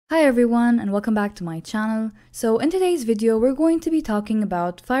Hi everyone and welcome back to my channel. So in today's video we're going to be talking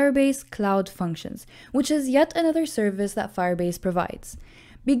about Firebase Cloud Functions, which is yet another service that Firebase provides.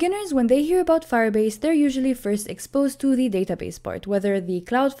 Beginners, when they hear about Firebase, they're usually first exposed to the database part, whether the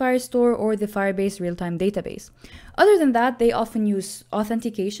Cloud Firestore or the Firebase real-time database. Other than that, they often use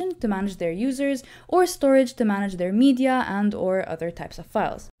authentication to manage their users or storage to manage their media and or other types of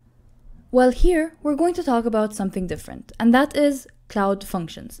files. Well, here we're going to talk about something different, and that is Cloud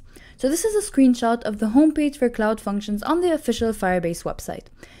Functions. So this is a screenshot of the homepage for Cloud Functions on the official Firebase website.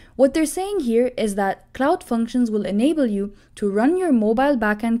 What they're saying here is that Cloud Functions will enable you to run your mobile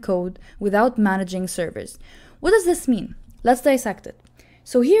backend code without managing servers. What does this mean? Let's dissect it.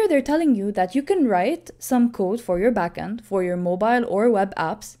 So here they're telling you that you can write some code for your backend, for your mobile or web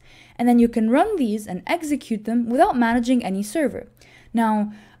apps, and then you can run these and execute them without managing any server.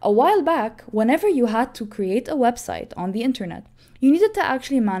 Now, a while back, whenever you had to create a website on the internet, you needed to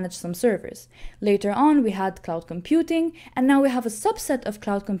actually manage some servers. Later on, we had cloud computing, and now we have a subset of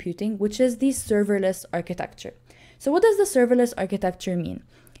cloud computing, which is the serverless architecture. So what does the serverless architecture mean?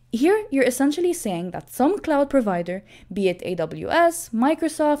 Here, you're essentially saying that some cloud provider, be it AWS,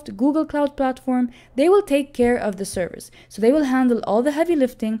 Microsoft, Google Cloud Platform, they will take care of the servers. So they will handle all the heavy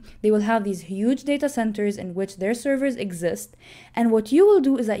lifting, they will have these huge data centers in which their servers exist, and what you will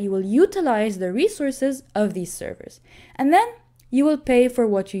do is that you will utilize the resources of these servers. And then you will pay for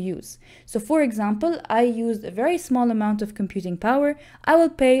what you use. So for example, I used a very small amount of computing power, I will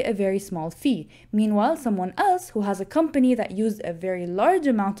pay a very small fee. Meanwhile, someone else who has a company that used a very large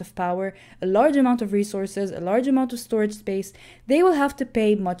amount of power, a large amount of resources, a large amount of storage space, they will have to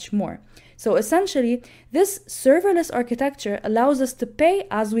pay much more. So essentially, this serverless architecture allows us to pay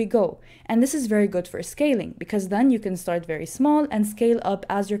as we go. And this is very good for scaling, because then you can start very small and scale up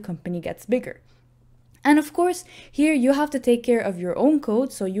as your company gets bigger. And of course, here you have to take care of your own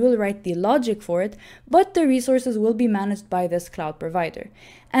code, so you will write the logic for it, but the resources will be managed by this cloud provider.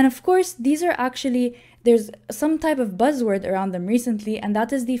 And of course, these are actually, there's some type of buzzword around them recently, and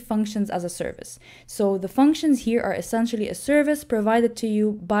that is the functions as a service. So the functions here are essentially a service provided to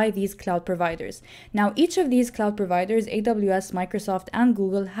you by these cloud providers. Now, each of these cloud providers, AWS, Microsoft, and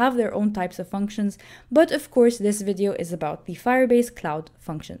Google, have their own types of functions, but of course, this video is about the Firebase Cloud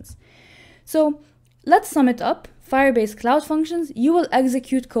Functions. So let's sum it up. Firebase Cloud Functions, you will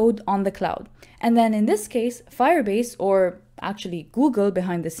execute code on the cloud. And then in this case, Firebase, or actually Google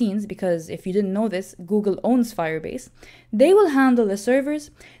behind the scenes, because if you didn't know this, Google owns Firebase, they will handle the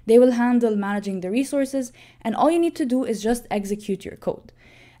servers, they will handle managing the resources, and all you need to do is just execute your code.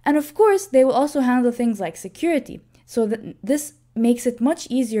 And of course, they will also handle things like security, so that this makes it much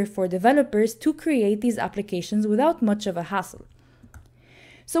easier for developers to create these applications without much of a hassle.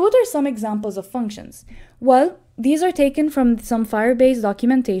 So what are some examples of functions? Well, these are taken from some Firebase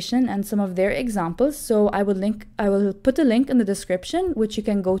documentation and some of their examples. So I will put a link in the description, which you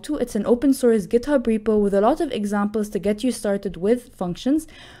can go to. It's an open source GitHub repo with a lot of examples to get you started with functions.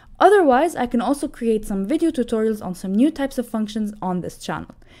 Otherwise, I can also create some video tutorials on some new types of functions on this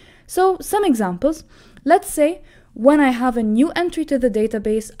channel. So some examples, let's say, when I have a new entry to the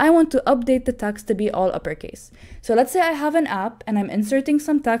database, I want to update the text to be all uppercase. So let's say I have an app and I'm inserting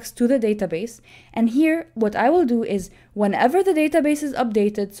some text to the database. And here, what I will do is whenever the database is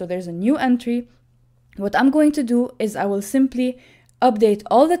updated, so there's a new entry, what I'm going to do is I will simply update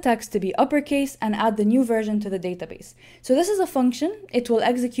all the text to be uppercase and add the new version to the database. So this is a function, it will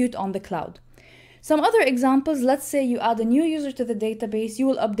execute on the cloud. Some other examples, let's say you add a new user to the database, you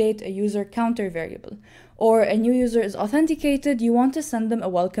will update a user counter variable. Or a new user is authenticated, you want to send them a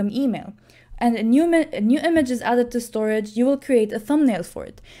welcome email. And a new image is added to storage, you will create a thumbnail for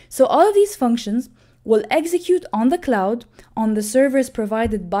it. So all of these functions will execute on the cloud, on the servers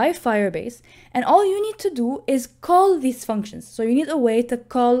provided by Firebase, and all you need to do is call these functions. So you need a way to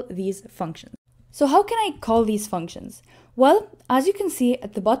call these functions. So how can I call these functions? Well, as you can see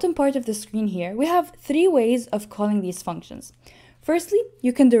at the bottom part of the screen here, we have three ways of calling these functions. Firstly,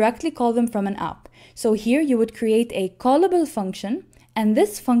 you can directly call them from an app. So here you would create a callable function, and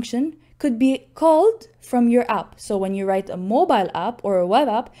this function could be called from your app. So when you write a mobile app or a web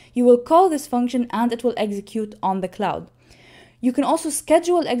app, you will call this function and it will execute on the cloud. You can also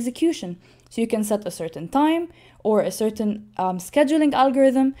schedule execution. So you can set a certain time or a certain scheduling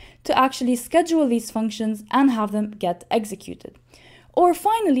algorithm to actually schedule these functions and have them get executed. Or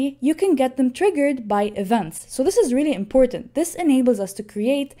finally, you can get them triggered by events. So this is really important. This enables us to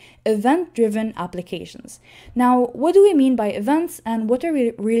create event-driven applications. Now, what do we mean by events and what are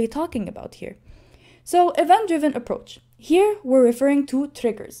we really talking about here? So event-driven approach. Here, we're referring to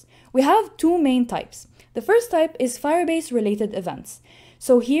triggers. We have two main types. The first type is Firebase-related events.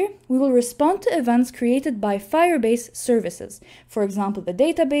 So here, we will respond to events created by Firebase services. For example, the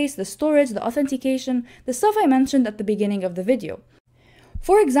database, the storage, the authentication, the stuff I mentioned at the beginning of the video.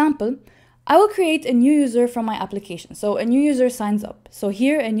 For example, I will create a new user from my application. So a new user signs up. So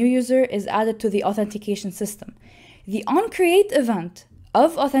here, a new user is added to the authentication system. The onCreate event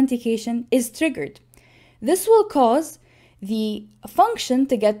of authentication is triggered. This will cause the function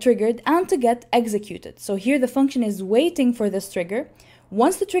to get triggered and to get executed. So here the function is waiting for this trigger.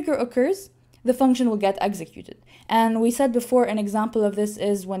 Once the trigger occurs, the function will get executed. And we said before, an example of this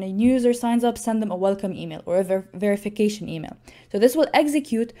is when a new user signs up, send them a welcome email or a verification email. So this will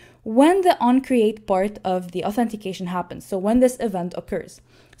execute when the onCreate part of the authentication happens. So when this event occurs.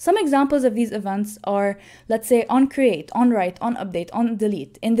 Some examples of these events are, let's say, onCreate, onWrite, onUpdate,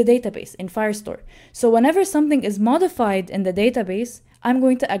 onDelete in the database, in Firestore. So whenever something is modified in the database, I'm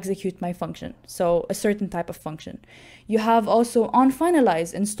going to execute my function, so a certain type of function. You have also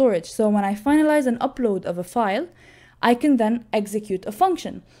onFinalize in storage. So when I finalize an upload of a file, I can then execute a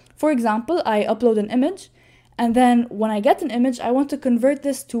function. For example, I upload an image, and then when I get an image, I want to convert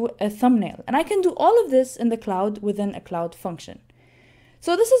this to a thumbnail. And I can do all of this in the cloud within a cloud function.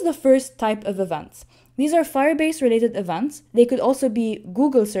 So this is the first type of events. These are Firebase related events. They could also be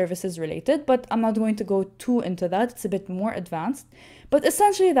Google services related, but I'm not going to go too into that. It's a bit more advanced, but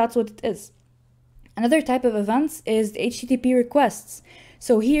essentially that's what it is. Another type of events is the HTTP requests.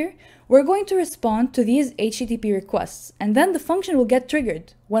 So here, we're going to respond to these HTTP requests, and then the function will get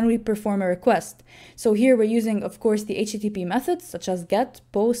triggered when we perform a request. So here we're using, of course, the HTTP methods such as get,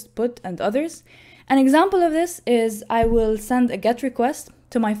 post, put, and others. An example of this is I will send a GET request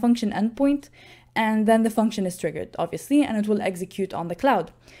to my function endpoint, and then the function is triggered, obviously, and it will execute on the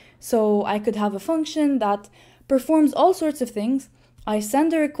cloud. So I could have a function that performs all sorts of things. I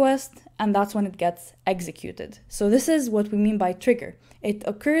send a request, and that's when it gets executed. So this is what we mean by trigger. It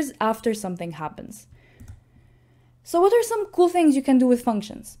occurs after something happens. So what are some cool things you can do with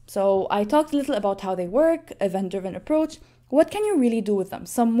functions? So I talked a little about how they work, event-driven approach. What can you really do with them?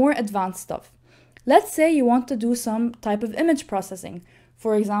 Some more advanced stuff. Let's say you want to do some type of image processing.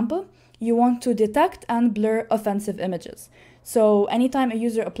 For example, you want to detect and blur offensive images. So anytime a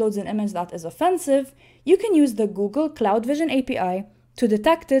user uploads an image that is offensive, you can use the Google Cloud Vision API to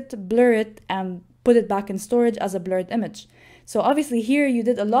detect it, blur it, and put it back in storage as a blurred image. So obviously here you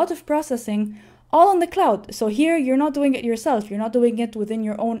did a lot of processing all on the cloud. So here you're not doing it yourself. You're not doing it within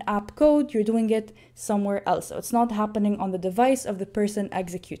your own app code. You're doing it somewhere else. So it's not happening on the device of the person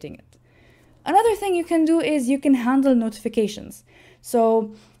executing it. Another thing you can do is you can handle notifications.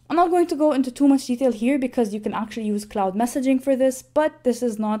 So I'm not going to go into too much detail here because you can actually use cloud messaging for this, but this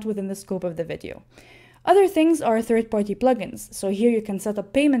is not within the scope of the video. Other things are third-party plugins. So here you can set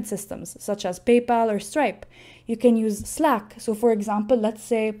up payment systems such as PayPal or Stripe. You can use Slack. So for example, let's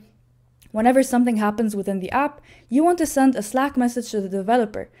say whenever something happens within the app, you want to send a Slack message to the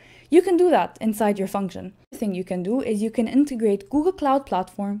developer. You can do that inside your function. The thing you can do is you can integrate Google Cloud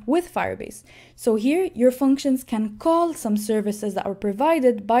Platform with Firebase. So here, your functions can call some services that are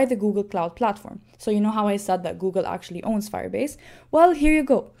provided by the Google Cloud Platform. So you know how I said that Google actually owns Firebase? Well, here you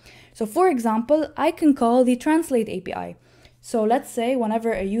go. So for example, I can call the Translate API. So let's say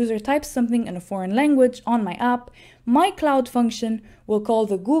whenever a user types something in a foreign language on my app, my cloud function will call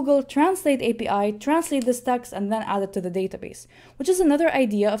the Google Translate API, translate this text, and then add it to the database, which is another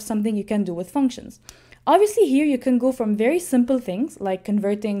idea of something you can do with functions. Obviously here you can go from very simple things like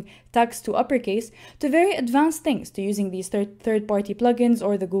converting text to uppercase to very advanced things to using these third-party plugins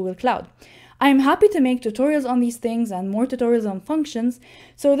or the Google Cloud. I am happy to make tutorials on these things and more tutorials on functions,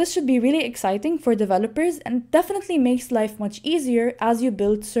 so this should be really exciting for developers and definitely makes life much easier as you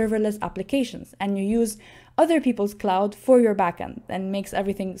build serverless applications and you use other people's cloud for your backend and makes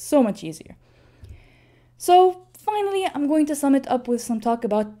everything so much easier. So finally, I'm going to sum it up with some talk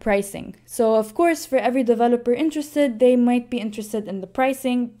about pricing. So of course, for every developer interested, they might be interested in the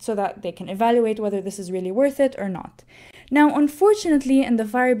pricing so that they can evaluate whether this is really worth it or not. Now, unfortunately, in the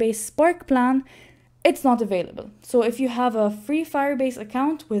Firebase Spark plan, it's not available. So if you have a free Firebase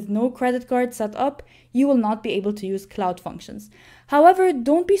account with no credit card set up, you will not be able to use cloud functions. However,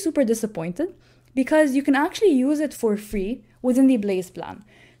 don't be super disappointed because you can actually use it for free within the Blaze plan.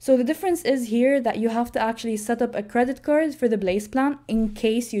 So the difference is here that you have to actually set up a credit card for the Blaze plan in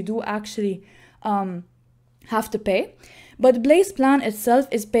case you do actually have to pay. But Blaze plan itself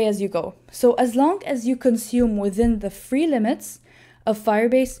is pay as you go. So as long as you consume within the free limits of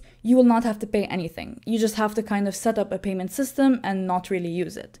Firebase, you will not have to pay anything. You just have to kind of set up a payment system and not really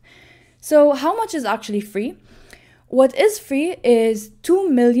use it. So how much is actually free? What is free is 2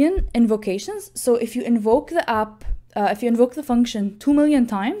 million invocations. So if you invoke the app if you invoke the function 2 million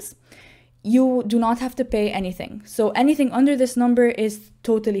times, you do not have to pay anything. So anything under this number is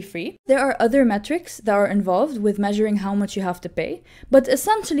totally free. There are other metrics that are involved with measuring how much you have to pay, but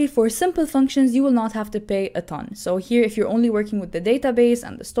essentially for simple functions, you will not have to pay a ton. So here, if you're only working with the database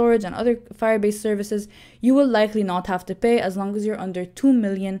and the storage and other Firebase services, you will likely not have to pay as long as you're under 2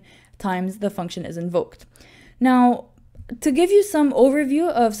 million times the function is invoked. Now, to give you some overview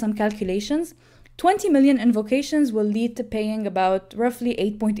of some calculations, 20 million invocations will lead to paying about roughly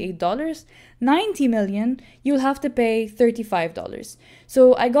 $8.8. 90 million, you'll have to pay $35.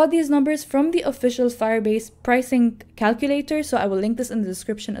 So I got these numbers from the official Firebase pricing calculator, so I will link this in the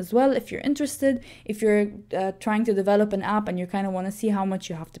description as well if you're interested, if you're trying to develop an app and you kind of want to see how much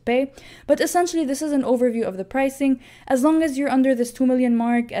you have to pay. But essentially, this is an overview of the pricing. As long as you're under this 2 million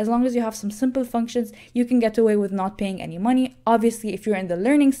mark, as long as you have some simple functions, you can get away with not paying any money. Obviously, if you're in the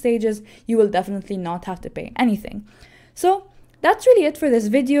learning stages, you will definitely not have to pay anything. So that's really it for this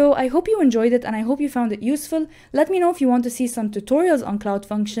video. I hope you enjoyed it and I hope you found it useful. Let me know if you want to see some tutorials on Cloud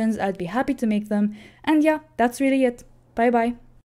Functions. I'd be happy to make them. And yeah, that's really it. Bye bye.